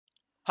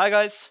Hi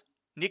guys,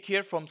 Nick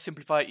here from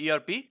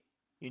Simplify-ERP.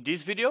 In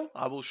this video,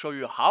 I will show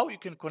you how you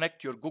can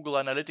connect your Google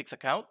Analytics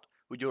account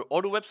with your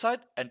Odoo website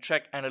and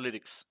track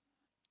analytics.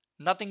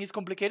 Nothing is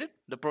complicated.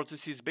 The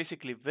process is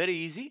basically very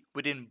easy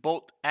within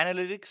both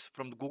analytics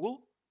from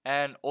Google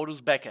and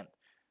Odoo's backend.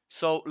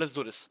 So let's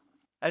do this.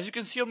 As you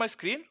can see on my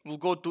screen, we'll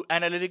go to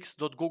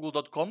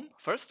analytics.google.com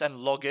first and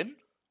log in.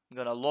 I'm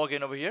gonna log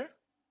in over here.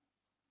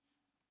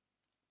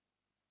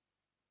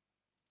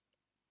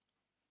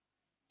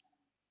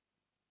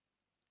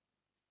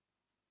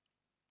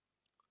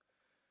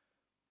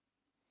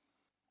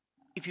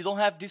 If you don't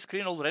have this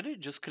screen already,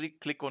 just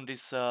click on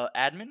this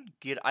admin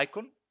gear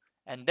icon,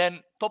 and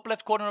then top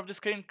left corner of the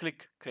screen,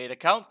 click create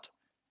account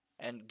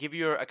and give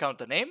your account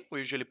a name. We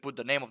usually put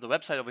the name of the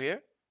website over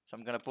here. So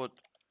I'm gonna put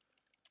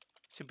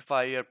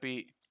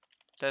Simplify-ERP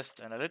test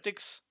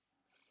analytics.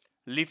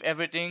 Leave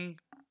everything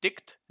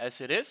ticked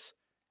as it is.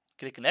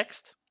 Click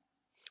next.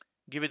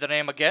 Give it a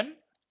name again.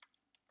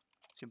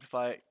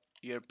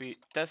 Simplify-ERP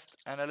test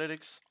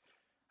analytics.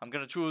 I'm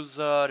gonna choose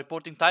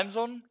reporting time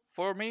zone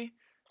for me.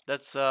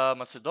 That's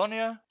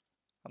Macedonia.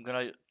 I'm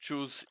gonna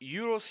choose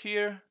euros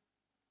here.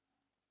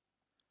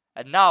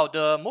 And now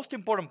the most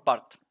important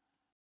part.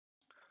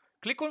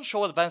 Click on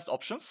show advanced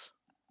options.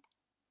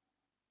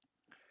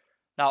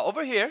 Now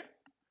over here,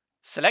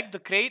 select the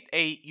create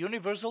a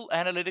universal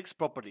analytics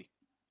property.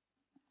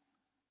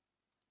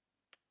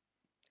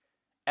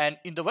 And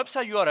in the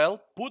website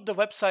URL, put the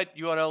website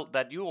URL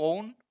that you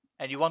own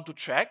and you want to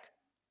track,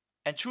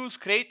 and choose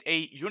create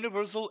a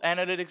universal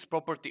analytics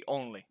property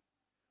only,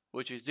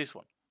 which is this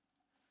one.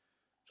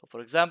 So for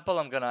example,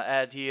 I'm gonna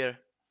add here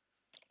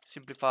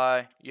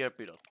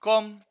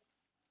SimplifyERP.com.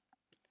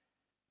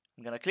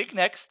 I'm gonna click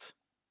next.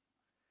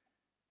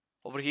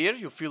 Over here,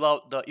 you fill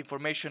out the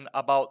information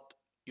about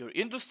your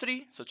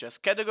industry, such as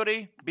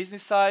category,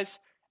 business size,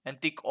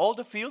 and tick all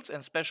the fields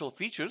and special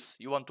features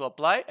you want to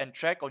apply and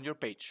track on your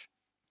page.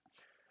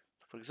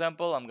 For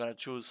example, I'm gonna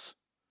choose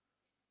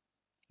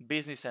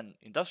business and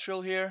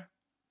industrial here.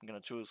 I'm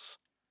gonna choose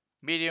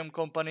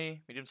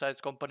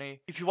medium-sized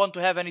company. If you want to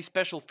have any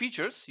special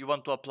features you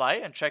want to apply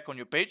and check on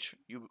your page,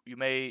 you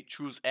may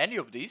choose any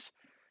of these.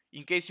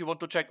 In case you want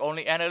to check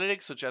only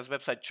analytics such as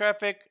website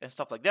traffic and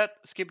stuff like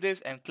that, skip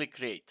this and click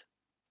create.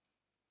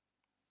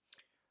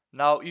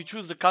 Now you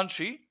choose the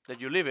country that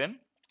you live in.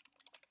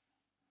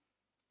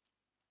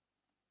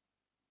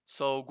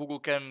 So Google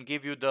can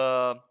give you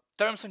the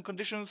terms and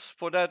conditions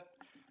for that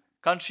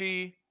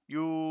country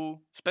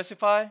you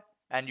specify,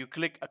 and you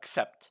click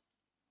accept.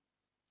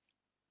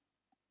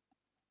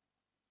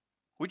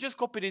 We just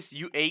copy this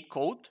UA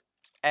code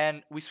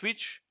and we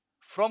switch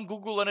from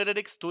Google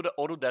Analytics to the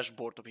Odoo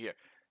dashboard over here.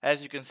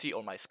 As you can see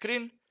on my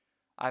screen,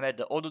 I'm at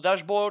the Odoo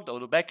dashboard,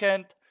 Odoo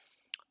backend.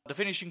 The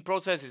finishing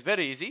process is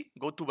very easy.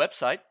 Go to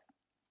website,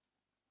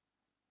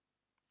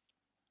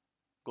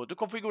 go to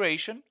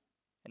configuration,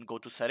 and go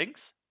to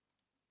settings.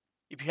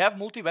 If you have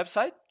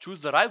multi-website,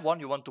 choose the right one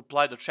you want to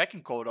apply the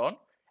tracking code on,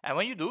 and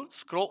when you do,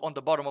 scroll on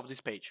the bottom of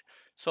this page.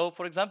 So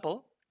for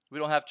example, we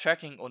don't have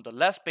tracking on the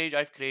last page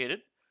I've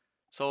created.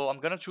 So I'm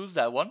gonna choose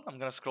that one. I'm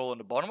gonna scroll on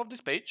the bottom of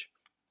this page.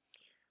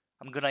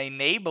 I'm gonna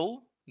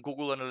enable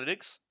Google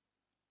Analytics.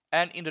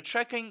 And in the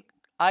tracking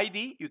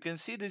ID, you can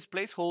see this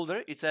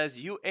placeholder. It says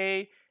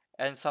UA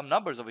and some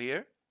numbers over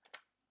here.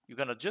 You're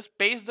gonna just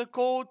paste the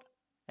code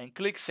and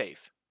click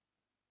save.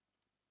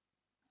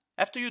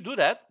 After you do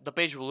that, the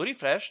page will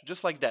refresh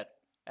just like that.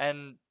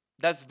 And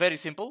that's very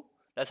simple.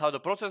 That's how the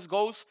process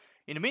goes.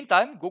 In the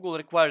meantime, Google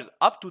requires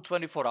up to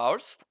 24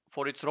 hours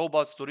for its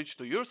robots to reach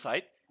to your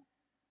site,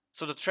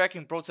 so the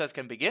tracking process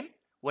can begin.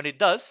 When it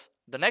does,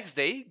 the next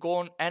day, go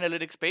on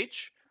analytics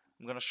page.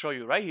 I'm gonna show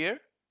you right here.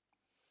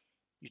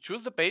 You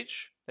choose the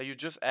page that you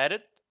just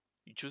added,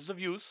 you choose the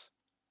views,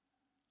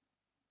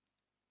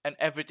 and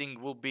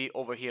everything will be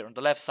over here on the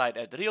left side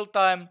at real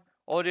time,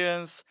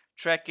 audience,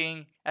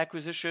 tracking,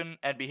 acquisition,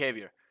 and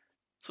behavior.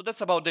 So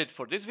that's about it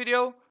for this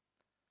video.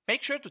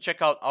 Make sure to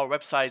check out our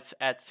websites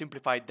at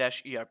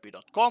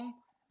simplify-erp.com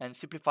and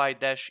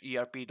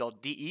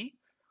simplify-erp.de.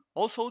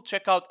 Also,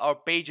 check out our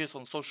pages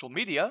on social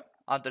media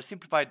under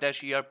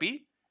Simplify-ERP,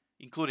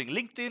 including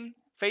LinkedIn,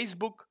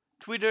 Facebook,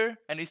 Twitter,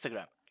 and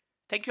Instagram.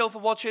 Thank you all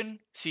for watching.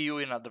 See you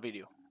in another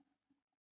video.